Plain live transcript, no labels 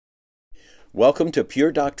Welcome to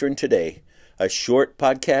Pure Doctrine Today, a short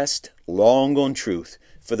podcast, long on truth,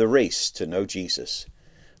 for the race to know Jesus.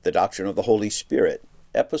 The Doctrine of the Holy Spirit,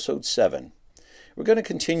 Episode 7. We're going to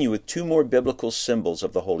continue with two more biblical symbols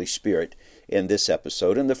of the Holy Spirit in this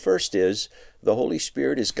episode, and the first is, the Holy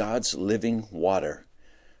Spirit is God's living water.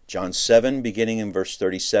 John 7, beginning in verse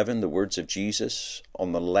 37, the words of Jesus,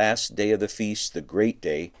 "On the last day of the feast, the great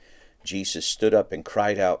day, Jesus stood up and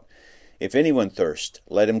cried out, 'If anyone thirst,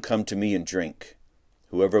 let him come to me and drink.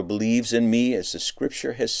 Whoever believes in me, as the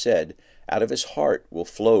Scripture has said, out of his heart will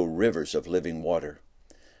flow rivers of living water.'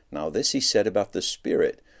 Now this he said about the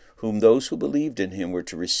Spirit, whom those who believed in him were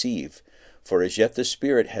to receive, for as yet the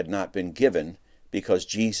Spirit had not been given, because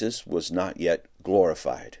Jesus was not yet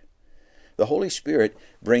glorified." The Holy Spirit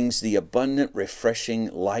brings the abundant, refreshing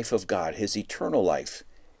life of God, His eternal life,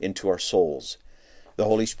 into our souls. The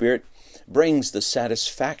Holy Spirit brings the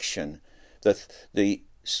satisfaction, the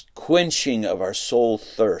quenching of our soul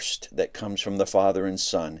thirst that comes from the Father and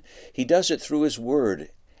Son. He does it through His Word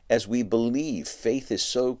as we believe. Faith is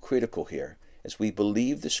so critical here, as we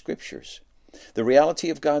believe the Scriptures. The reality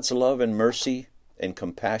of God's love and mercy and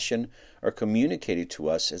compassion are communicated to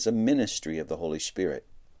us as a ministry of the Holy Spirit.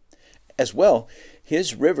 As well,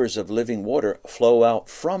 His rivers of living water flow out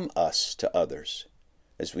from us to others.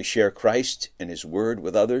 As we share Christ and His Word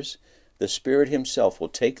with others, the Spirit Himself will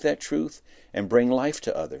take that truth and bring life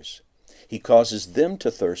to others. He causes them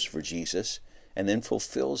to thirst for Jesus and then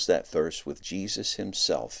fulfills that thirst with Jesus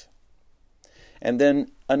Himself. And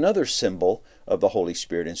then another symbol of the Holy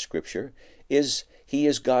Spirit in Scripture is He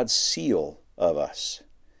is God's seal of us.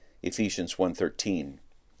 Ephesians 1:13.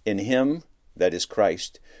 "In Him," that is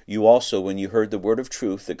Christ, "you also, when you heard the word of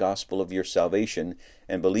truth, the gospel of your salvation,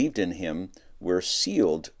 and believed in Him, were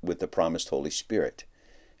sealed with the promised Holy Spirit."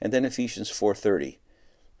 And then Ephesians 4:30,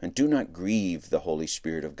 "And do not grieve the Holy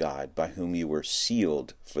Spirit of God, by whom you were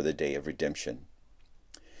sealed for the day of redemption."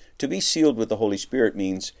 To be sealed with the Holy Spirit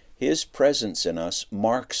means His presence in us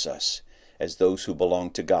marks us as those who belong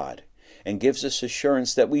to God, and gives us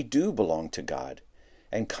assurance that we do belong to God,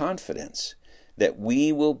 and confidence that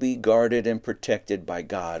we will be guarded and protected by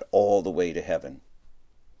God all the way to heaven.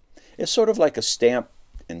 It's sort of like a stamped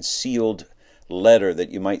and sealed letter that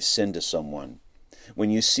you might send to someone.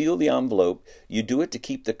 When you seal the envelope, you do it to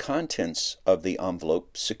keep the contents of the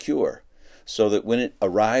envelope secure, so that when it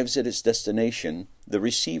arrives at its destination, the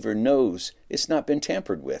receiver knows it's not been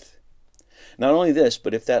tampered with. Not only this,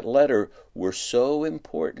 but if that letter were so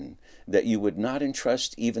important that you would not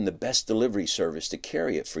entrust even the best delivery service to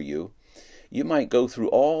carry it for you, you might go through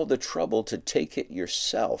all the trouble to take it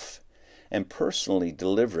yourself and personally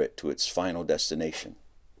deliver it to its final destination.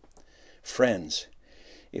 Friends,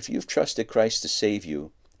 if you've trusted Christ to save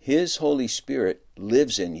you, His Holy Spirit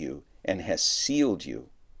lives in you and has sealed you.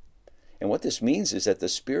 And what this means is that the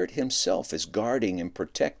Spirit Himself is guarding and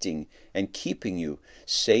protecting and keeping you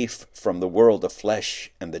safe from the world, the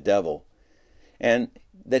flesh, and the devil. And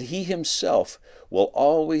that He Himself will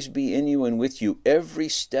always be in you and with you every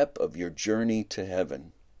step of your journey to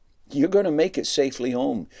heaven. You're going to make it safely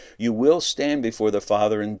home. You will stand before the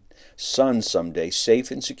Father and Son someday,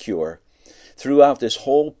 safe and secure, throughout this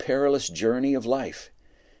whole perilous journey of life,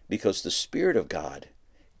 because the Spirit of God,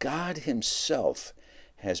 God Himself,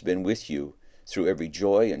 has been with you through every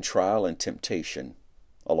joy and trial and temptation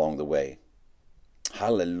along the way.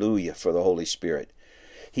 Hallelujah for the Holy Spirit.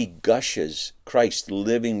 He gushes Christ's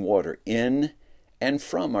living water in and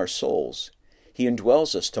from our souls. He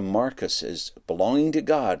indwells us to mark us as belonging to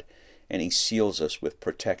God, and He seals us with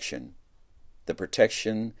protection. The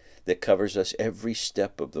protection that covers us every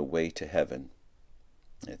step of the way to heaven.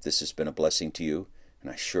 If this has been a blessing to you,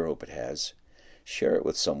 and I sure hope it has, share it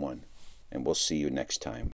with someone, and we'll see you next time.